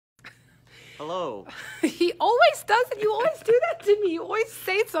Hello. He always does it. You always do that to me. You always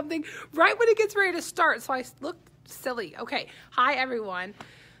say something right when it gets ready to start, so I look silly. Okay. Hi, everyone.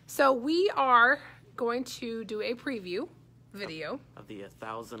 So we are going to do a preview video Of the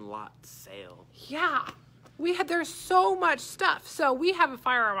 1,000 lot sale. Yeah. There's so much stuff. So we have a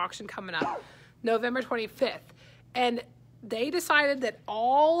firearm auction coming up November 25th. And they decided that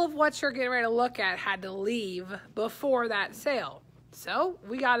all of what you're getting ready to look at had to leave before that sale. So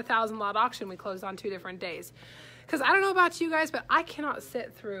we got a 1,000 lot auction. We closed on 2 different days. Because I don't know about you guys, but I cannot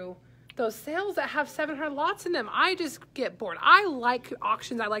sit through those sales that have 700 lots in them. I just get bored. I like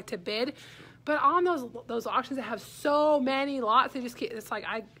auctions. I like to bid. But on those auctions that have so many lots, it's like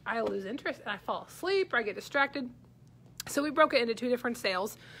I lose interest and I fall asleep or I get distracted. So we broke it into 2 different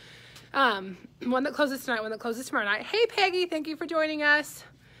sales. One that closes tonight, one that closes tomorrow night. Hey, Peggy, thank you for joining us.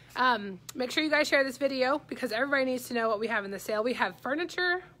 Make sure you guys share this video because everybody needs to know what we have in the sale. We have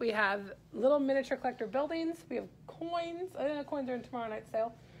furniture. We have little miniature collector buildings. We have coins. I think the coins are in tomorrow night's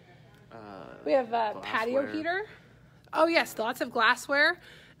sale. We have patio heater. Oh, yes, lots of glassware.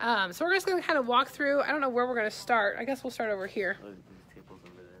 So we're just going to kind of walk through. I don't know where we're going to start. I guess we'll start over here.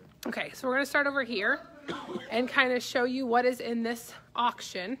 Okay, so we're going to start over here and kind of show you what is in this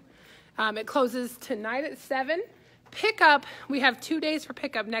auction. It closes tonight at 7. Pickup, we have 2 days for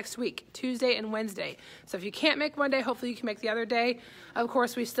pickup next week, Tuesday and Wednesday. So if you can't make one day, hopefully you can make the other day. Of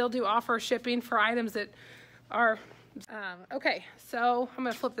course, we still do offer shipping for items that are... okay, so I'm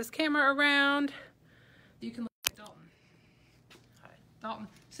going to flip this camera around. You can look at Dalton. Hi. Dalton.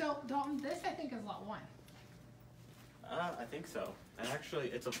 So, Dalton, this I think is lot 1. I think so. And actually,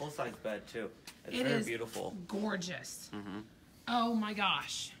 it's a full-size bed, too. It's It very is beautiful. Gorgeous. Oh, my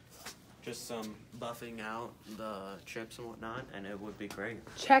gosh. Just some buffing out the chips and whatnot, and it would be great.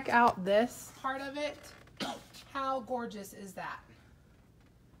 Check out this part of it. How gorgeous is that?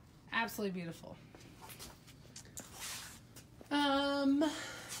 Absolutely beautiful.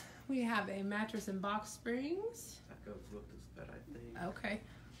 We have a mattress and box springs. That goes with this bed, I think. Okay.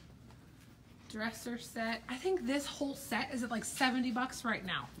 Dresser set. I think this whole set is at like $70 right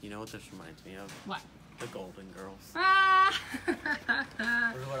now. You know what this reminds me of? What? The Golden Girls. Ah! Or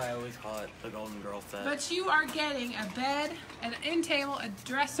what I always call it, the Golden Girl set. But you are getting a bed, an end table, a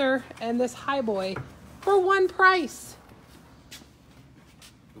dresser, and this high boy for one price.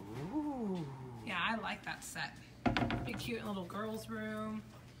 Ooh. Yeah, I like that set. Be cute little girls' room.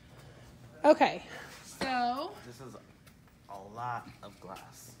 Okay, so This is a lot of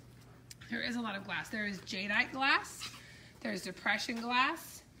glass. there is a lot of glass. There is jadeite glass. There's depression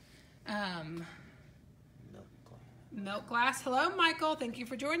glass. Milk glass. Hello, Michael. Thank you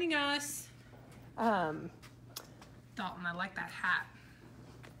for joining us. Dalton, I like that hat.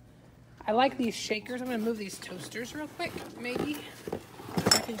 I like these shakers. I'm going to move these toasters real quick, maybe.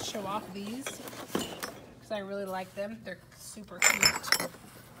 I can show off these because I really like them. They're super cute.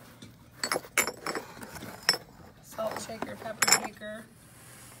 Salt shaker, pepper shaker.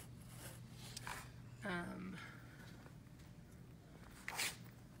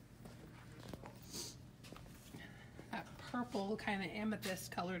 That purple kind of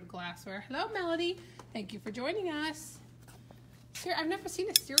amethyst colored glassware. Hello, Melody. Thank you for joining us. Here, I've never seen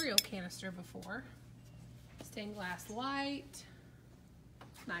a cereal canister before. Stained glass light.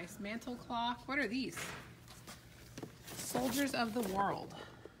 Nice mantle clock. What are these? Soldiers of the World.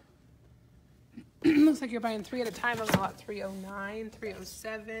 Looks like you're buying 3 at a time. I'm on lot 309,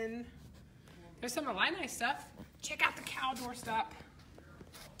 307. There's some Illini stuff. Check out the cow doorstop.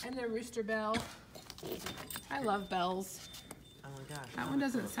 And the rooster bell. I love bells. Oh my gosh. That one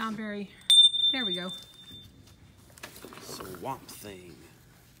doesn't sound very... There we go. Swamp Thing.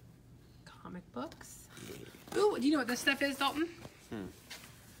 Comic books. Ooh, do you know what this stuff is, Dalton?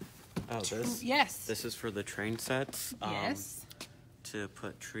 Oh, this? Yes. This is for the train sets. Yes. To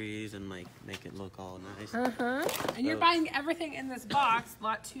put trees and like make it look all nice. And you're buying everything in this box,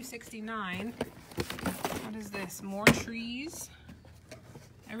 lot 269. What is this? More trees.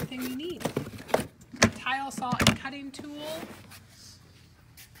 Everything you need. Tile saw and cutting tool.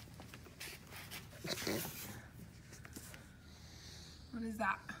 What is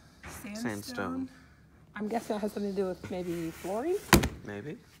that? Sandstone. I'm guessing that has something to do with maybe flooring?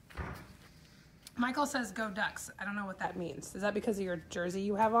 Maybe. Michael says go Ducks. I don't know what that means. Is that because of your jersey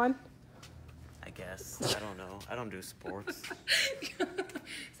you have on? I guess. I don't know. I don't do sports.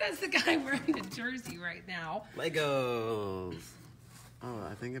 Says the guy wearing a jersey right now. Legos. Oh,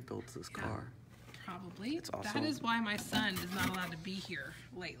 I think it builds this car. Probably. It's awesome. That is why my son is not allowed to be here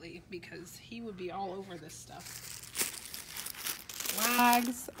lately, because he would be all over this stuff.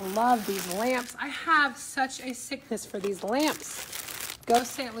 Flags. Love these lamps. I have such a sickness for these lamps. Go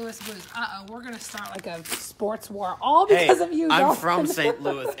St. Louis Blues. We're gonna start like a sports war, all because of you. I'm Dalton. from St.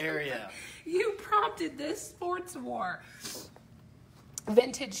 Louis area. You prompted this sports war.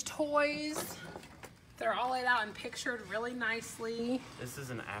 Vintage toys. They're all laid out and pictured really nicely. This is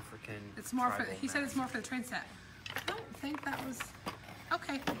an African. It's more for. He said it's more for the train set. I don't think that was.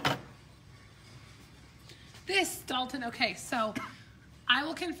 Okay. This Dalton. Okay, so I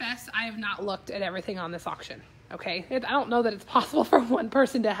will confess I have not looked at everything on this auction. Okay, I don't know that it's possible for one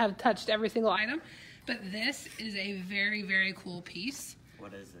person to have touched every single item, but this is a very, very cool piece.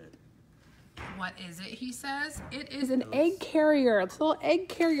 What is it? What is it, he says? It is an egg carrier. It's a little egg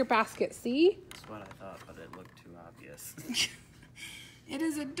carrier basket, see? That's what I thought, but it looked too obvious. It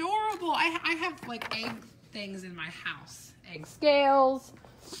is adorable. I have like egg things in my house. Egg scales,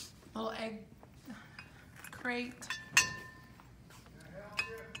 little egg crate.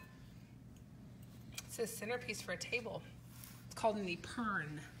 It says centerpiece for a table. It's called an Epern.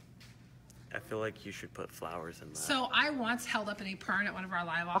 I feel like you should put flowers in that. So I once held up an Epern at one of our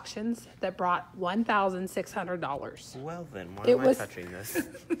live auctions that brought $1,600. Well then, why am I touching this?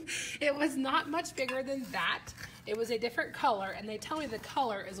 It was not much bigger than that. It was a different color, and they tell me the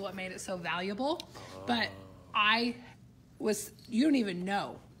color is what made it so valuable. But you don't even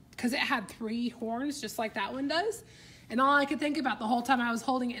know, because it had 3 horns just like that one does. And all I could think about the whole time I was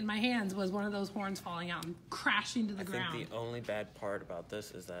holding it in my hands was one of those horns falling out and crashing to the ground. I think the only bad part about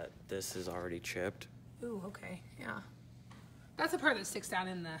this is that this is already chipped. Ooh, okay, yeah. That's the part that sticks down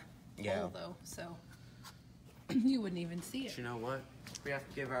in the hole, though, so you wouldn't even see it. But you know what? We have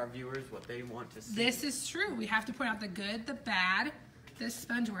to give our viewers what they want to see. This is true. We have to point out the good, the bad. This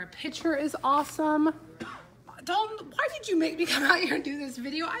Spongeware picture is awesome. Dalton, why did you make me come out here and do this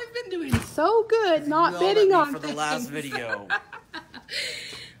video? I've been doing so good not bidding on things. For the last video.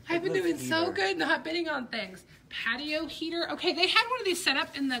 I've been doing so good not bidding on things. Patio heater. Okay, they had one of these set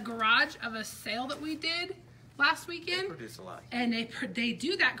up in the garage of a sale that we did last weekend. They produce a lot. And they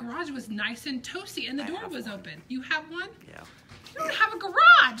do that. Garage was nice and toasty, and the door was open. You have one? Yeah. You don't have a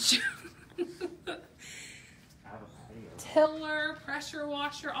garage. Tiller, pressure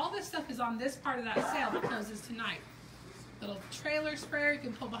washer, all this stuff is on this part of that sale that closes tonight. Little trailer sprayer you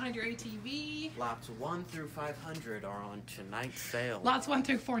can pull behind your ATV. Lots 1 through 500 are on tonight's sale. Lots 1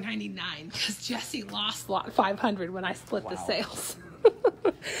 through 499 because Jesse lost lot 500 when I split the sales.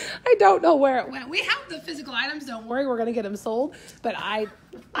 I don't know where it went. We have the physical items. Don't worry, we're gonna get them sold. But I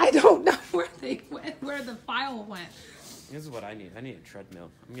don't know where they went, where the file went. This is what I need. I need a treadmill.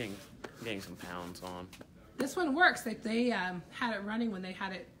 I'm getting some pounds on. This one works. They had it running when they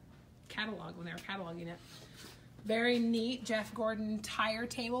had it cataloged, when they were cataloging it. Very neat Jeff Gordon tire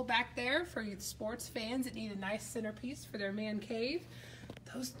table back there for you sports fans that need a nice centerpiece for their man cave.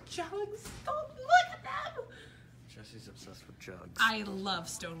 Those jugs, don't look at them. Jesse's obsessed with jugs. I love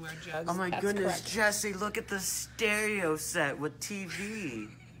Stoneware jugs. Oh my goodness, Jesse, look at the stereo set with TV.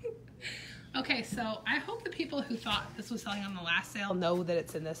 Okay, so I hope the people who thought this was selling on the last sale know that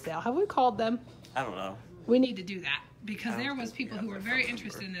it's in this sale. Have we called them? I don't know. We need to do that because there was people who were very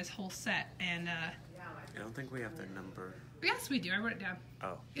interested in this whole set, and I don't think we have their number. Yes, we do. I wrote it down.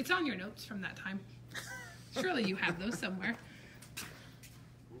 Oh. It's on your notes from that time. Surely you have those somewhere.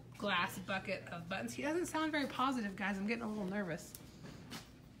 Glass bucket of buttons. He doesn't sound very positive, guys. I'm getting a little nervous.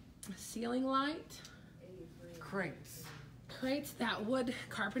 A ceiling light. Crates. Crates. That wood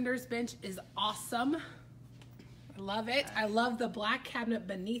carpenter's bench is awesome. I love it. I love the black cabinet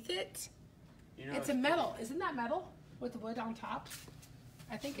beneath it. You know, it's a metal. Isn't that metal with the wood on top?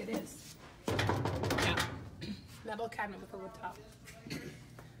 I think it is. Yeah. Metal cabinet with a wood top.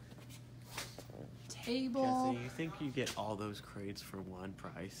 Table. Jesse, you think you get all those crates for one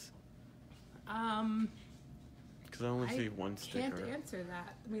price? Because I only see one sticker. I can't answer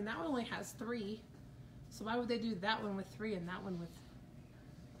that. I mean, that one only has 3. So why would they do that one with 3 and that one with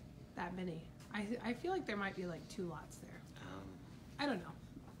that many? I feel like there might be like 2 lots there. I don't know.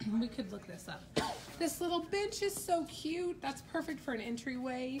 We could look this up. This little bench is so cute. That's perfect for an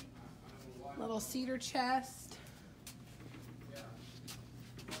entryway. Little cedar chest.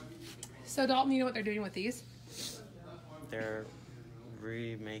 So Dalton, you know what they're doing with these? They're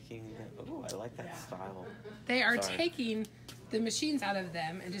remaking the, oh, I like that style. They are taking the machines out of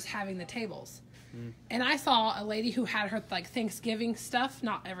them and just having the tables. And I saw a lady who had her like Thanksgiving stuff,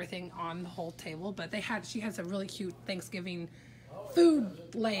 not everything on the whole table, but she had some really cute Thanksgiving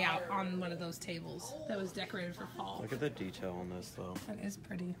food layout on one of those tables that was decorated for fall. Look at the detail on this though. That is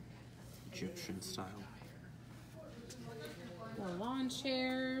pretty. Egyptian style. More lawn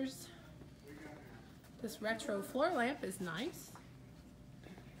chairs. This retro floor lamp is nice.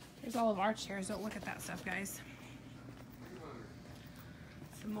 Here's all of our chairs. Don't look at that stuff, guys.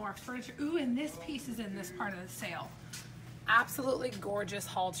 Some more furniture. Ooh, and this piece is in this part of the sale. Absolutely gorgeous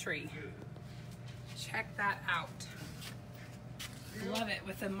hall tree. Check that out. Love it,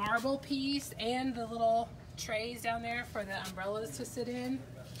 with the marble piece and the little trays down there for the umbrellas to sit in.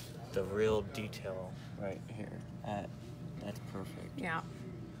 The real detail right here. That's perfect. Yeah.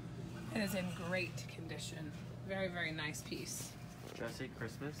 It is in great condition. Very, very nice piece. Jesse,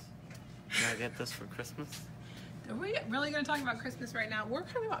 Christmas? Can I get this for Christmas? Are we really going to talk about Christmas right now? We're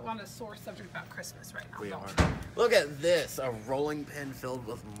kind of on a sore subject about Christmas right now. We are. Look at this, a rolling pin filled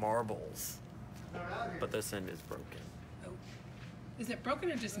with marbles. But this end is broken. Oh. Is it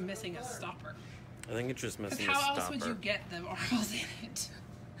broken or just missing a stopper? I think it's just missing a stopper. How else would you get the marbles in it?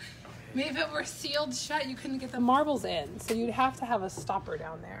 I mean, if it were sealed shut, you couldn't get the marbles in. So you'd have to have a stopper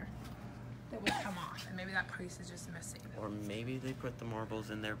down there that would come off. And maybe that piece is just missing. Or maybe they put the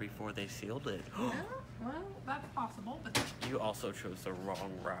marbles in there before they sealed it. Yeah, well, that's possible. But you also chose the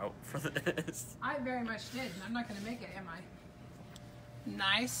wrong route for this. I very much did. I'm not going to make it, am I?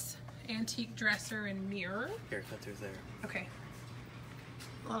 Nice antique dresser and mirror. Here, cut through there. Okay.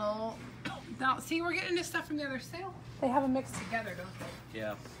 Little. Now, see, we're getting into stuff from the other sale. They have them mixed together, don't they?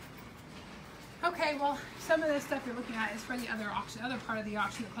 Yeah. Okay, well, some of this stuff you're looking at is for the other auction, other part of the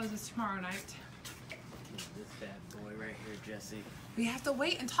auction that closes tomorrow night. This bad boy right here, Jesse. We have to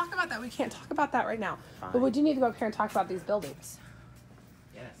wait and talk about that. We can't talk about that right now. Fine. But we do need to go up here and talk about these buildings.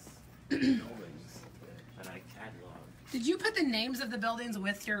 Yes. Buildings that I cataloged. Did you put the names of the buildings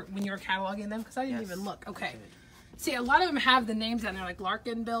with your when you were cataloging them? Because I didn't even look. Okay. Good. See, a lot of them have the names on there, like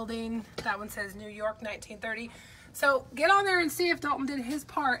Larkin Building. That one says New York, 1930. So get on there and see if Dalton did his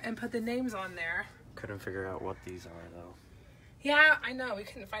part and put the names on there. Couldn't figure out what these are, though. Yeah, I know. We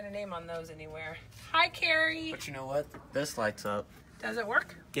couldn't find a name on those anywhere. Hi, Carrie. But you know what? This lights up. Does it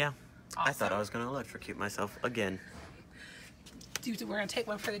work? Yeah. Awesome. I thought I was going to electrocute myself again. Dude, we're going to take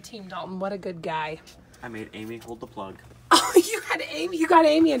one for the team, Dalton. What a good guy. I made Amy hold the plug. Oh, you got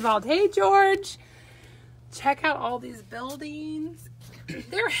Amy involved. Hey, George. Check out all these buildings.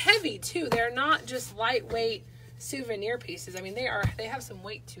 They're heavy, too. They're not just lightweight souvenir pieces. I mean, they have some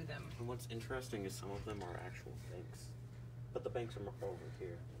weight to them. And what's interesting is some of them are actual banks. But the banks are over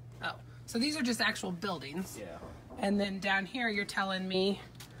here. Oh, so these are just actual buildings. Yeah. And then down here, you're telling me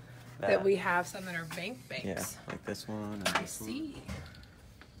that we have some that are banks. Yeah, like this one. And I see.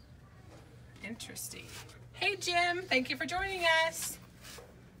 Interesting. Hey, Jim. Thank you for joining us.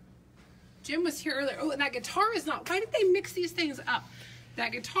 Jim was here earlier. Oh, and that guitar is not. Why did they mix these things up?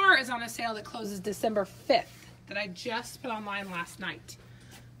 That guitar is on a sale that closes December 5th that I just put online last night.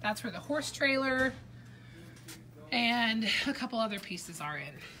 That's where the horse trailer and a couple other pieces are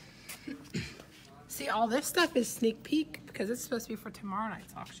in. See, all this stuff is sneak peek because it's supposed to be for tomorrow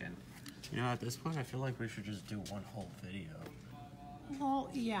night's auction. You know, at this point, I feel like we should just do one whole video. Well,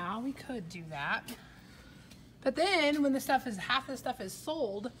 yeah, we could do that. But then when half the stuff is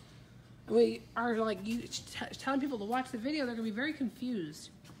sold, we are like telling people to watch the video, they're going to be very confused.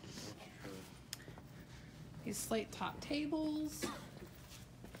 These slate top tables.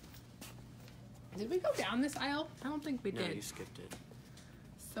 Did we go down this aisle? I don't think we did. No, you skipped it.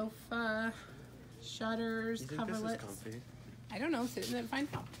 Sofa, shutters, You think coverlets. this is comfy? I don't know. Sit in and find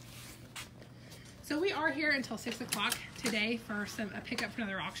out. So we are here until 6 o'clock today for a pickup for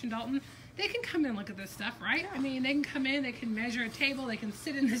another auction, Dalton. They can come in and look at this stuff, right? I mean, they can come in, they can measure a table, they can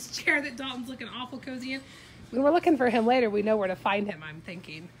sit in this chair that Dalton's looking awful cozy in. When we're looking for him later, we know where to find him, I'm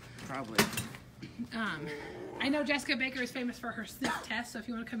thinking. Probably. I know Jessica Baker is famous for her sniff test, so if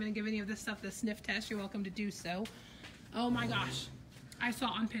you want to come in and give any of this stuff the sniff test, you're welcome to do so. Oh my gosh. I saw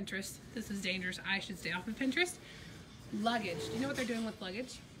on Pinterest, this is dangerous, I should stay off of Pinterest, luggage. Do you know what they're doing with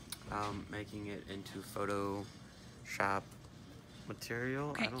luggage? Making it into Photoshop material.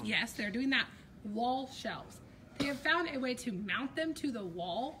 Okay, yes, they're doing that. Wall shelves. They have found a way to mount them to the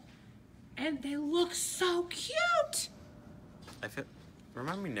wall, and they look so cute.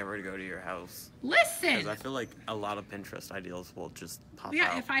 Remind me never to go to your house. Listen. Because I feel like a lot of Pinterest ideas will just pop out.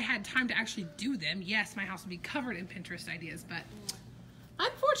 Yeah, if I had time to actually do them, yes, my house would be covered in Pinterest ideas, but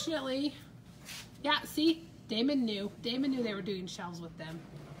unfortunately, yeah, see, Damon knew. Damon knew they were doing shelves with them.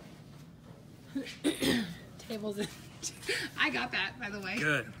 Tables and I got that, by the way.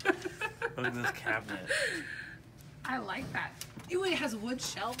 Good. Look at this cabinet. I like that. Ooh, it has wood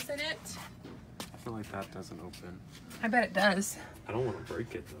shelves in it. I feel like that doesn't open. I bet it does. I don't want to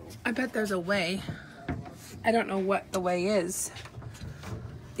break it, though. I bet there's a way. I don't know what the way is.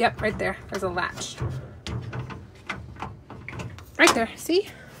 Yep, right there. There's a latch. Right there. See?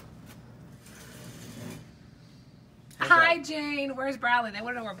 Hi, Jane. Where's Bradley? They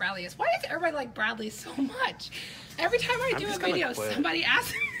want to know where Bradley is. Why does everybody like Bradley so much? Every time I do a video, somebody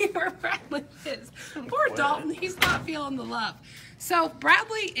asks me where Bradley is. Poor Dalton, he's not feeling the love. So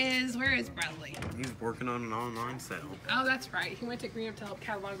Bradley is, where is Bradley? He's working on an online sale. Oh, that's right. He went to Greenup to help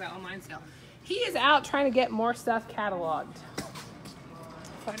catalog that online sale. He is out trying to get more stuff cataloged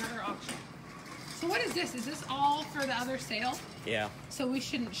for another auction. So what is this? Is this all for the other sale? Yeah. So we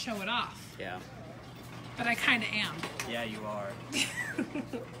shouldn't show it off. Yeah. But I kind of am. Yeah, you are.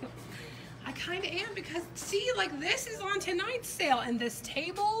 I kind of am because, see, like this is on tonight's sale. And this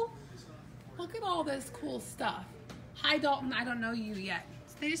table, look at all this cool stuff. Hi, Dalton. I don't know you yet.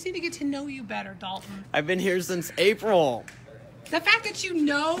 They just need to get to know you better, Dalton. I've been here since April. The fact that you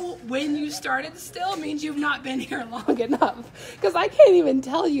know when you started still means you've not been here long enough. Because I can't even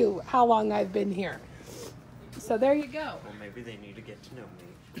tell you how long I've been here. So there you go. Well, maybe they need to get to know me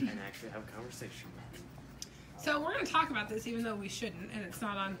and actually have a conversation. So we're going to talk about this even though we shouldn't, and it's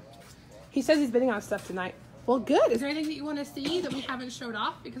not on. He says he's bidding on stuff tonight. Well, good. Is there anything that you want to see that we haven't showed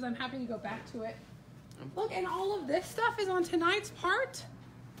off? Because I'm happy to go back to it. Look, and all of this stuff is on tonight's part.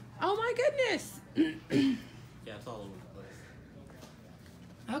 Oh my goodness. Yeah, it's all over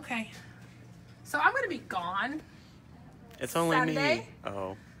the place. Okay. So I'm going to be gone. It's only Sunday. me.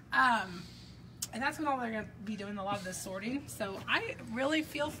 Oh. And that's when all they're going to be doing a lot of this sorting. So I really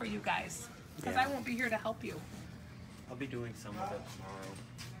feel for you guys. Because I won't be here to help you. I'll be doing some of it tomorrow.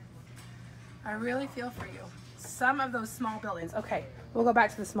 I really feel for you. Some of those small buildings. Okay, we'll go back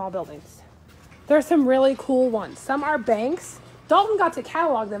to the small buildings. There's some really cool ones. Some are banks. Dalton got to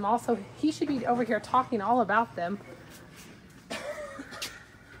catalog them also. He should be over here talking all about them.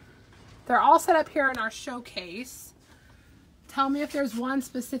 They're all set up here in our showcase. Tell me if there's one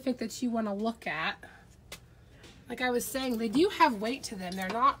specific that you want to look at. Like I was saying, they do have weight to them. They're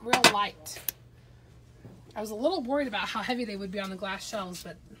not real light. I was a little worried about how heavy they would be on the glass shelves,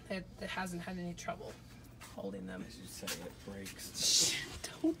 but it hasn't had any trouble holding them. As you say, it breaks.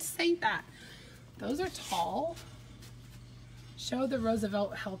 Don't say that. Those are tall. Show the Roseville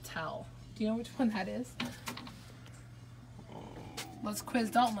Hotel. Do you know which one that is? Let's quiz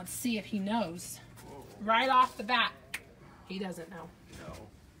Dalton. Let's see if he knows. Right off the bat, he doesn't know.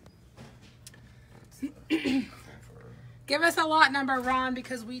 No. Give us a lot number, Ron,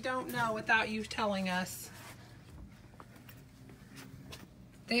 because we don't know without you telling us.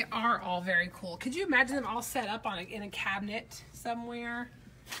 They are all very cool. Could you imagine them all set up in a cabinet somewhere?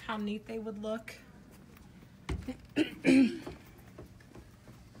 How neat they would look. There's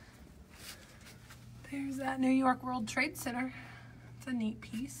that New York World Trade Center. It's a neat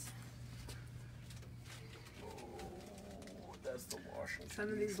piece. Oh, that's the Washington.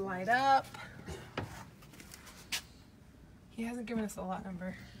 Some of these light up. He hasn't given us a lot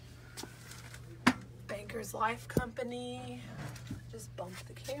number. Bankers Life Company. Just bumped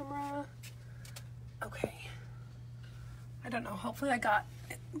the camera. Okay. I don't know. Hopefully I got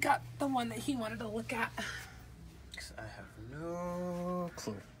the one that he wanted to look at. I have no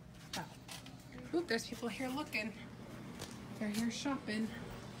clue. Oh. Oop, there's people here looking. They're here shopping.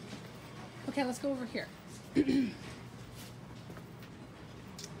 Okay, let's go over here.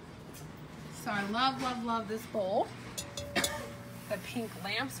 So I love, love, love this bowl. The pink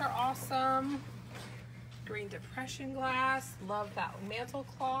lamps are awesome. Green depression glass. Love that mantle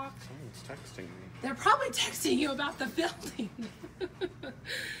clock. Someone's texting me. They're probably texting you about the building.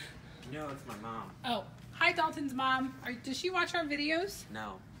 No, it's my mom. Oh, hi Dalton's mom. Does she watch our videos?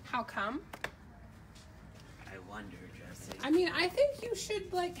 No. How come? I wonder, Jesse. I mean, I think you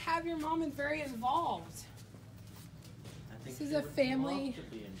should have your mom very involved. I think This is a family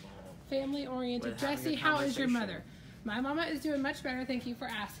oriented. Jesse, how is your mother? My mama is doing much better. Thank you for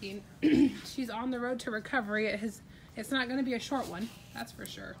asking. She's on the road to recovery. It's not going to be a short one. That's for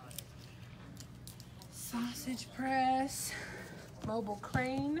sure. Sausage press. Mobile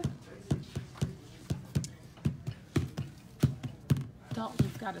crane.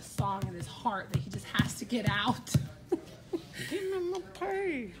 Dalton's got a song in his heart that he just has to get out. Give me my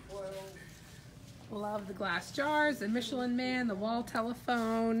pay. Love the glass jars, the Michelin Man, the wall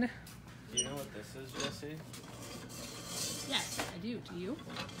telephone. Do you know what this is, Jesse? Yes, I do. Do you?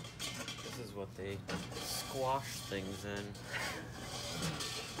 This is what they squash things in.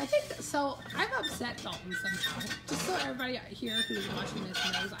 I think so. I've upset Dalton somehow. Just so everybody here who's watching this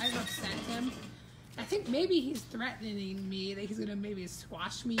knows, I've upset him. I think maybe he's threatening me that he's gonna maybe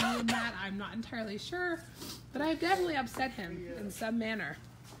squash me in that. I'm not entirely sure, but I've definitely upset him in some manner.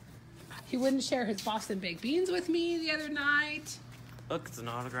 He wouldn't share his Boston baked beans with me the other night. Look, it's an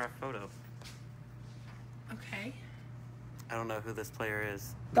autographed photo. Okay. I don't know who this player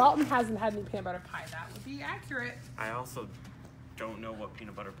is. Dalton hasn't had any peanut butter pie. That would be accurate. I also don't know what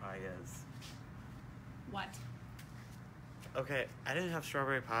peanut butter pie is. What? Okay, I didn't have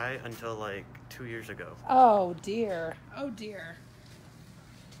strawberry pie until like 2 years ago. Oh dear. Oh dear.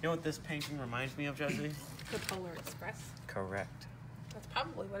 You know what this painting reminds me of, Jesse? The Polar Express. Correct. That's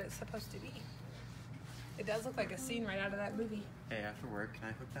probably what it's supposed to be. It does look like a scene right out of that movie. Hey, after work, can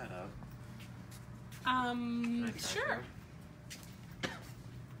I hook that up? Sure.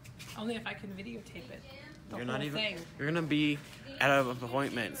 Only if I can videotape it. The You're whole not even. thing. You're gonna be at an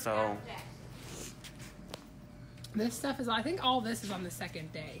appointment, so. This stuff is. I think all this is on the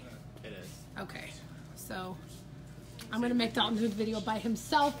second day. It is. Okay, so I'm gonna make Dalton do the video by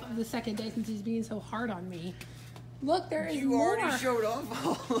himself of the second day since he's being so hard on me. Look, there is more. You already showed off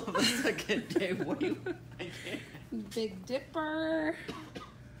all of the second day. What do you? I can't. Big Dipper.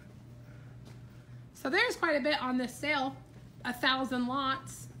 So there's quite a bit on this sale. 1,000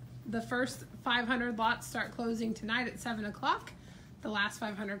 lots. The first 500 lots start closing tonight at 7 o'clock. The last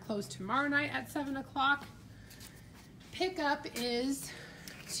 500 close tomorrow night at 7 o'clock. Pickup is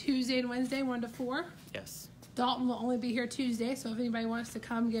Tuesday and Wednesday, 1 to 4. Yes. Dalton will only be here Tuesday, so if anybody wants to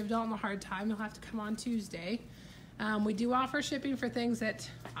come give Dalton a hard time, you'll have to come on Tuesday. We do offer shipping for things that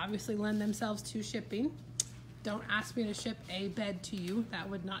obviously lend themselves to shipping. Don't ask me to ship a bed to you. That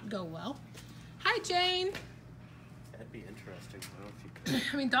would not go well. Hi, Jane. That'd be interesting, though, if you could.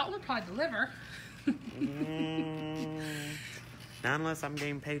 I mean, Dalton would probably deliver. Not unless I'm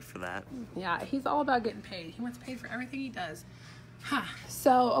getting paid for that. Yeah, he's all about getting paid. He wants paid for everything he does. Huh.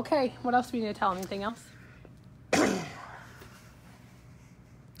 So, okay, what else do we need to tell him? Anything else?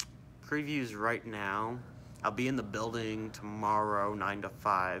 Previews right now. I'll be in the building tomorrow, 9 to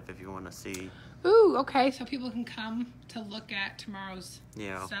 5, if you want to see. Ooh, okay, so people can come to look at tomorrow's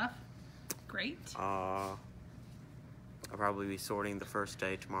stuff. Great. I'll probably be sorting the first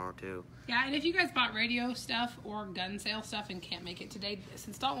day tomorrow, too. Yeah, and if you guys bought radio stuff or gun sale stuff and can't make it today,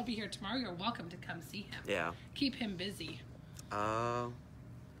 since Dalton will be here tomorrow, you're welcome to come see him. Yeah. Keep him busy.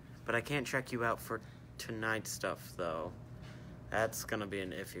 But I can't check you out for tonight's stuff, though. That's going to be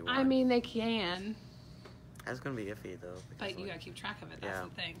an iffy one. I mean, they can. That's going to be iffy, though. But you got to keep track of it. That's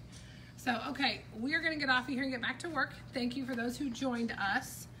the thing. So, okay, we are going to get off of here and get back to work. Thank you for those who joined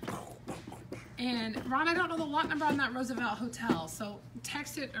us. And, Ron, I don't know the lot number on that Roosevelt hotel, so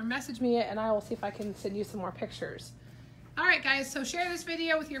text it or message me it, and I will see if I can send you some more pictures. All right, guys, so share this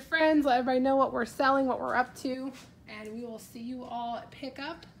video with your friends. Let everybody know what we're selling, what we're up to, and we will see you all at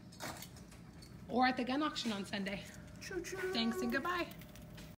pickup or at the gun auction on Sunday. Thanks and goodbye.